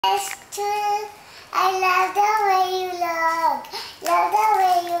It's true. I love the way you look. Love the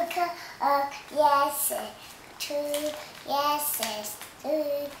way you cook. Yes, it's true. Yes, it's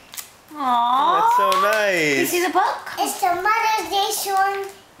true. Aww. That's so Can you nice. see the book? It's the Mother's Day song.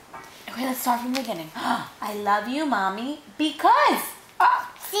 Okay, let's start from the beginning. I love you, Mommy, because.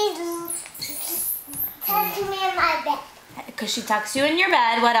 She's touching me in my bed. Because she tucks you in your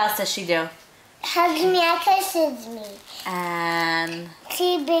bed. What else does she do? Hugs me and kisses me. And.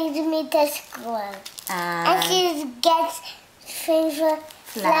 She brings me to school. And she gets things for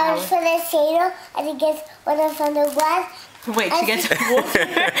flowers for the table. And she gets water from the well. Wait, she gets water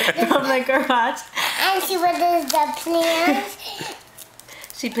from the garage. And she waters the plants.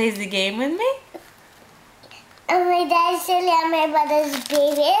 She plays the game with me. And my dad still and my brother's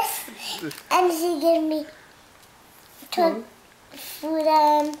babies. And she gives me food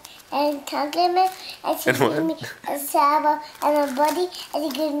and chocolate. And she gives me a shower and a body.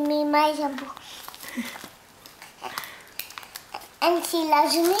 And she gives me my shampoo. And she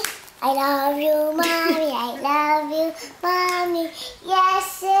loves me. I love you, Mommy. I love you, Mommy.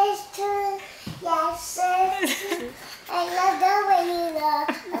 Yes, it's true. Yes, it's true. I love the way you look.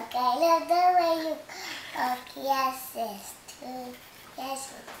 Okay, I love the way you look. Yes, it's true. Yes,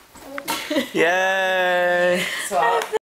 it's true. Yay!